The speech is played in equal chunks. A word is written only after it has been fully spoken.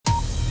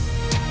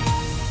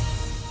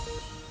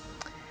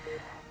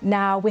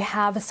Now, we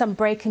have some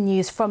breaking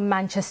news from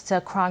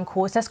Manchester Crown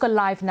Court. Let's go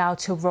live now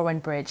to Rowan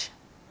Bridge.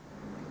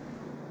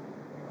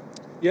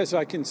 Yes,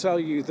 I can tell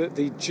you that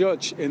the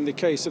judge in the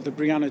case of the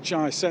Brianna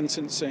Ghey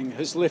sentencing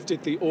has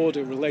lifted the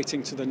order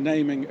relating to the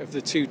naming of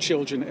the two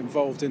children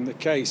involved in the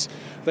case.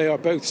 They are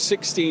both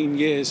 16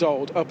 years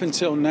old. Up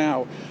until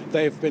now,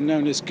 they have been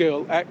known as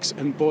Girl X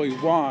and Boy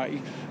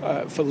Y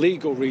for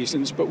legal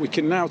reasons, but we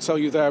can now tell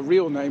you their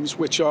real names,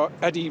 which are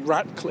Eddie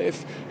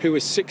Ratcliffe, who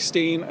is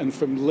 16 and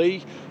from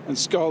Lee, and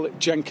Scarlett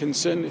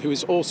Jenkinson, who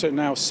is also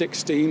now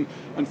 16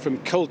 and from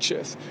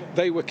Culcheth.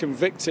 They were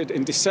convicted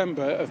in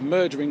December of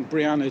murdering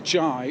Brianna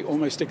Ghey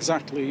almost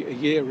exactly a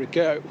year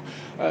ago.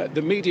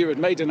 The media had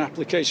made an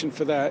application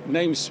for their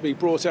names to be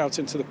brought out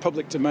into the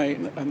public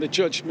domain, and the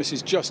judge,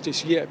 Mrs.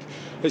 Justice Yip,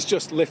 has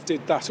just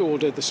lifted that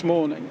order this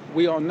morning.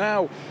 We are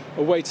now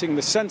awaiting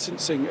the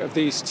sentencing of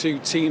these two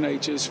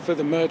teenagers for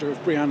the murder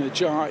of Brianna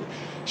Ghey.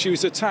 She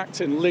was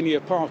attacked in Linear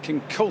Park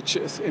in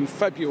Culcheth in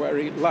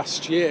February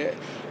last year.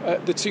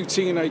 The two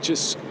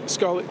teenagers,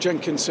 Scarlett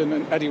Jenkinson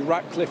and Eddie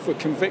Ratcliffe, were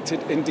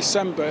convicted in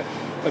December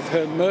of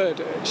her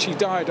murder. She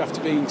died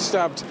after being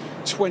stabbed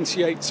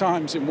 28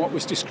 times in what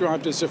was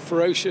described as a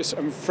ferocious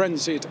and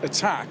frenzied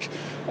attack.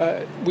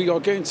 We are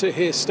going to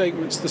hear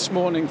statements this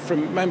morning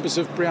from members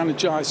of Brianna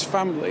Ghey's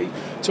family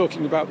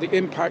talking about the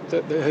impact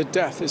that her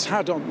death has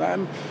had on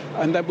them,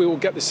 and then we will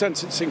get the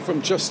sentencing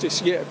from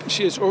Justice Yip.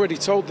 She has already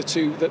told the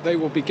two that they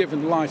will be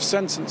given life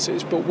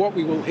sentences, but what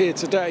we will hear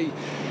today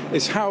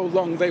is how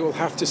long they will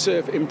have to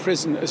serve in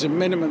prison as a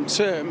minimum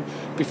term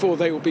before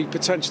they will be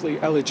potentially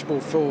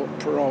eligible for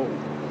parole.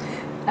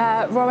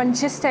 Rowan,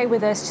 just stay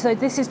with us. So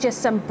this is just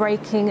some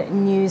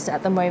breaking news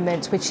at the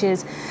moment, which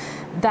is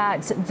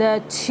that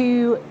the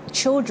two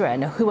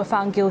children who were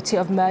found guilty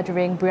of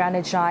murdering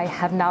Brianna Ghey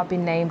have now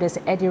been named as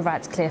Eddie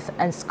Ratcliffe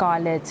and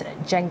Scarlett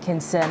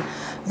Jenkinson.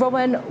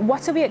 Rowan,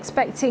 what are we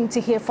expecting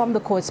to hear from the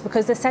courts?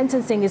 Because the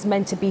sentencing is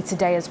meant to be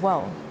today as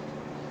well.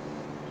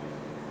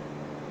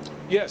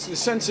 Yes, the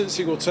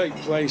sentencing will take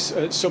place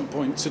at some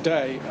point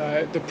today.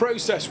 The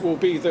process will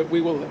be that we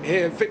will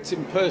hear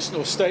victim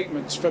personal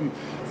statements from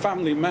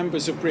family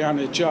members of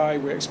Brianna Ghey.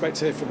 We expect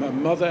to hear from her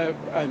mother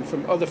and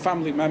from other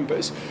family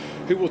members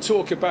who will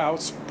talk about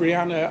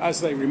Brianna as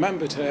they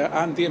remembered her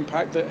and the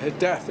impact that her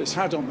death has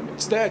had on them.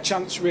 It's their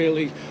chance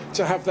really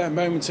to have their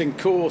moment in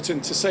court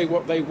and to say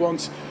what they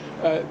want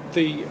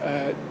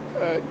the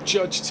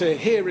judge to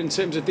hear in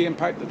terms of the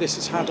impact that this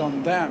has had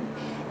on them.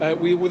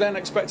 We will then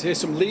expect to hear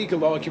some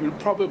legal argument,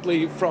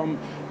 probably from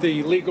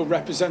the legal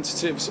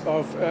representatives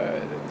of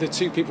the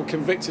two people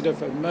convicted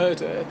of a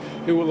murder,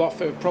 who will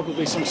offer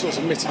probably some sort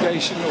of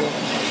mitigation or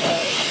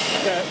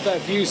their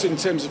views in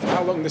terms of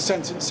how long the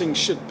sentencing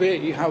should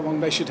be, how long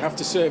they should have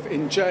to serve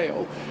in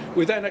jail.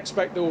 We then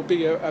expect there will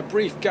be a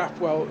brief gap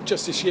while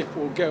Justice Yip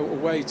will go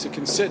away to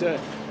consider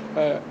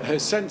her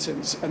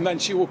sentence, and then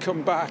she will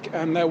come back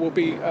and there will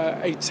be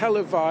a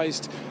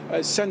televised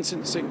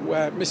sentencing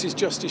where Mrs.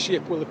 Justice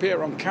Yip will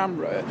appear on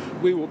camera.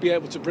 We will be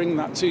able to bring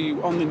that to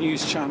you on the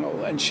news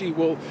channel, and she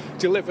will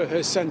deliver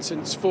her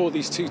sentence for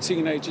these two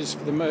teenagers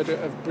for the murder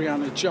of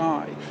Brianna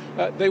Ghey.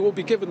 They will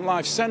be given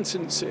life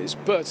sentences,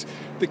 but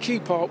the key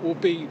part will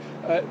be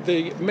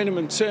the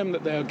minimum term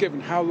that they are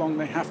given, how long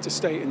they have to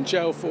stay in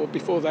jail for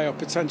before they are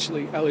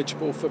potentially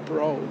eligible for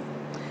parole.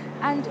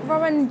 And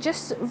Rowan,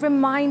 just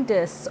remind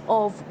us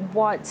of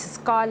what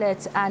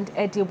Scarlett and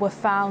Eddie were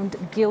found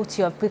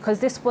guilty of, because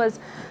this was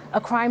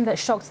a crime that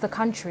shocked the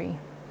country.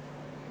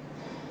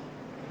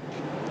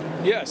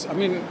 Yes, I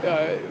mean,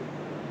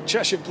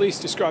 Cheshire Police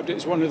described it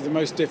as one of the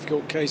most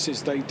difficult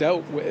cases they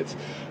dealt with.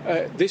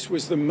 This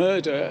was the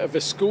murder of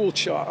a school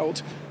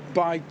child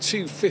by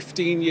two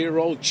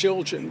 15-year-old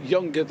children,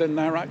 younger than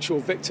their actual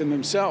victim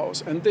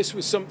themselves. And this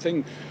was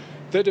something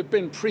that had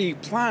been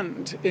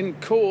pre-planned. In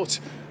court,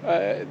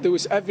 there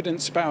was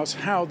evidence about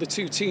how the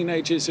two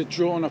teenagers had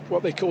drawn up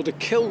what they called a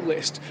kill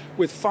list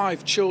with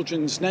 5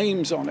 children's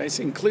names on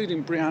it,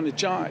 including Brianna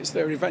Ghey's,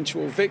 their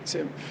eventual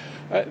victim.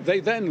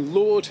 They then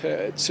lured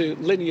her to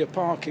Linear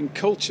Park in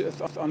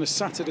Culcheth on a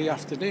Saturday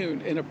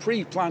afternoon in a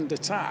pre-planned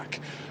attack,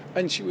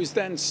 and she was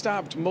then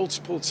stabbed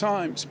multiple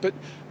times. But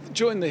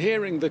during the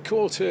hearing, the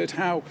court heard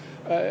how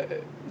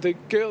the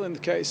girl in the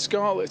case,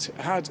 Scarlett,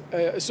 had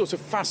a sort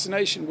of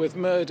fascination with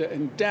murder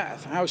and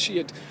death, how she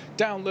had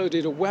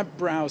downloaded a web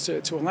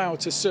browser to allow her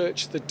to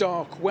search the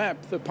dark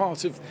web, the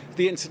part of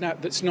the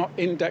internet that's not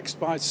indexed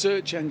by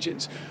search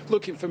engines,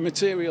 looking for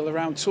material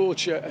around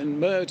torture and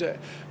murder,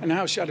 and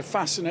how she had a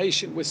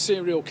fascination with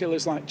serial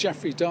killers like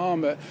Jeffrey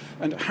Dahmer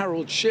and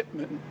Harold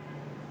Shipman.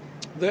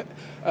 That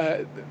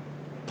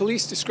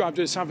police described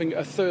her as having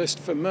a thirst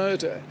for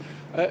murder.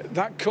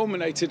 That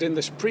culminated in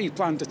this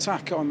pre-planned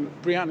attack on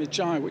Brianna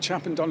Ghey, which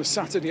happened on a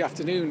Saturday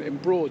afternoon in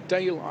broad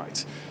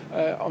daylight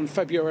on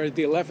February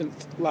the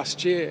 11th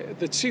last year.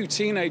 The two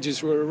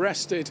teenagers were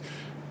arrested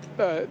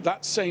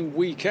that same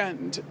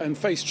weekend and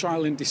faced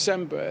trial in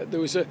December. There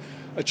was a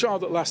trial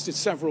that lasted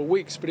several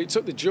weeks, but it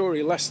took the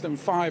jury less than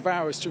 5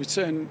 hours to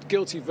return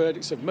guilty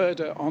verdicts of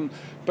murder on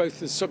both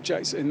the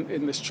subjects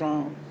in this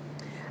trial.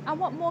 And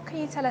what more can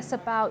you tell us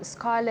about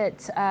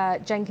Scarlett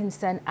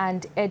Jenkinson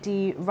and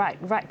Eddie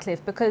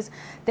Ratcliffe? Because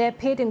they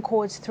appeared in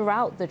court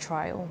throughout the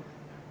trial.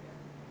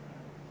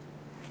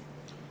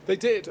 They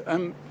did.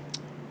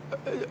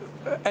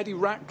 Eddie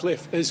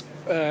Ratcliffe is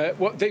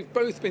they've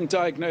both been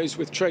diagnosed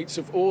with traits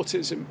of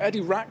autism.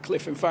 Eddie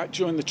Ratcliffe, in fact,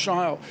 during the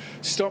trial,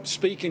 stopped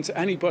speaking to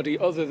anybody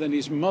other than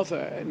his mother.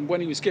 And when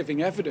he was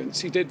giving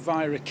evidence, he did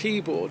via a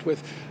keyboard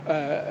with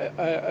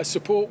a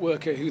support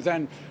worker who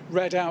then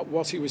read out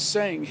what he was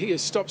saying. He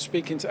has stopped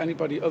speaking to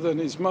anybody other than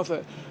his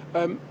mother.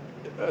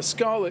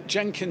 Scarlett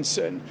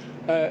Jenkinson,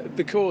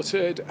 the court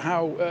heard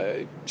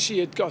how she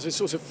had got a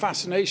sort of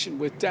fascination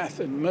with death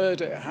and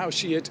murder, how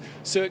she had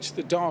searched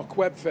the dark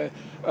web for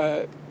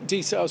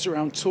details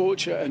around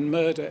torture and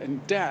murder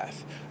and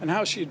death, and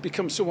how she had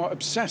become somewhat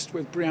obsessed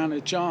with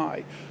Brianna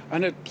Ghey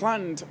and had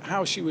planned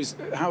how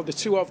the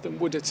two of them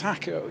would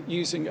attack her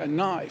using a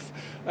knife.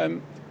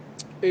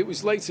 It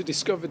was later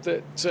discovered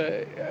that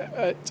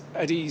at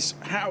Eddie's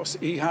house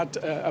he had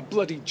a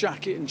bloody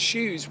jacket and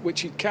shoes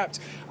which he'd kept,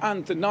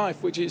 and the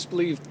knife which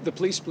the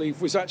police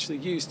believe was actually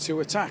used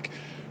to attack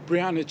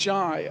Brianna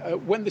Ghey.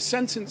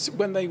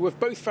 When they were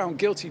both found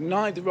guilty,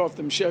 neither of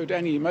them showed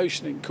any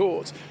emotion in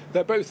court.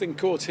 They're both in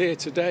court here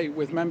today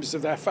with members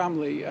of their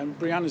family, and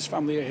Brianna's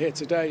family are here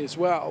today as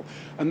well.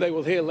 And they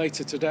will hear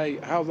later today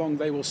how long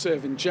they will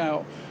serve in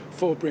jail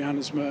for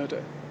Brianna's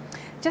murder.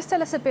 Just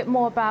tell us a bit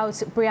more about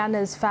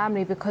Brianna's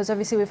family, because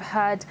obviously we've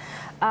heard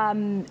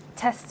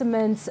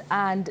testaments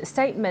and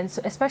statements,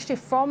 especially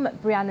from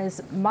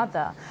Brianna's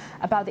mother,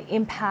 about the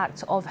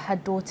impact of her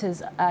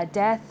daughter's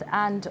death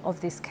and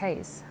of this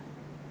case.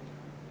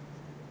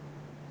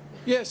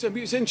 Yes, it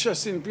was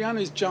interesting.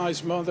 Brianna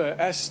Ghey's mother,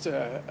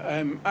 Esther,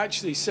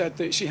 actually said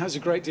that she has a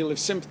great deal of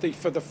sympathy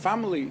for the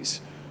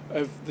families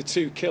of the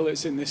two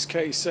killers in this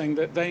case, saying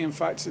that they, in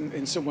fact,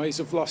 in some ways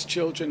have lost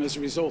children as a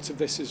result of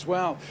this as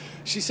well.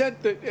 She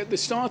said that at the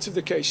start of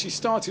the case, she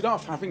started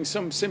off having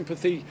some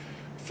sympathy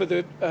for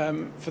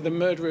the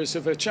murderers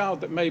of her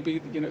child, that maybe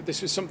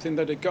this was something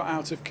that had got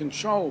out of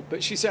control.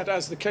 But she said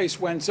as the case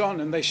went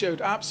on and they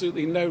showed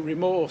absolutely no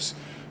remorse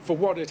for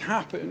what had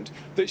happened,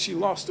 that she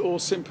lost all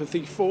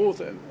sympathy for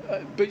them.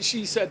 But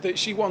she said that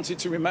she wanted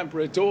to remember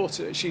her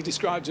daughter. She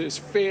described her as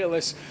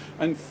fearless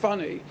and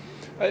funny.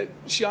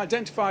 She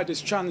identified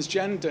as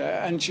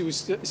transgender, and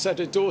said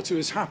her daughter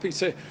was happy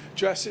to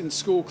dress in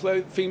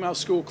female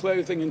school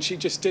clothing, and she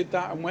just did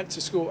that and went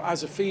to school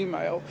as a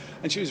female,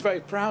 and she was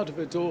very proud of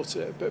her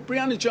daughter. But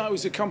Brianna Ghey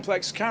was a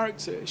complex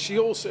character. She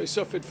also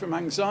suffered from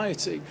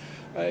anxiety.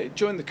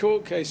 During the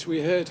court case,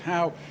 we heard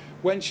how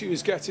when she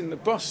was getting the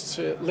bus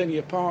to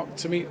Linear Park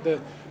to meet the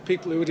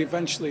people who would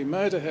eventually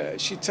murder her,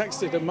 she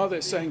texted her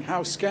mother saying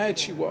how scared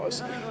she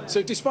was.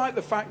 So despite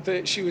the fact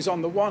that she was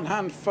on the one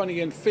hand funny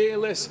and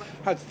fearless,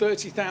 had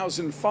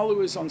 30,000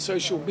 followers on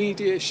social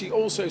media, she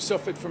also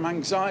suffered from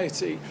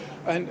anxiety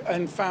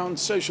and found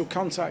social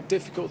contact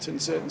difficult in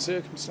certain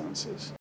circumstances.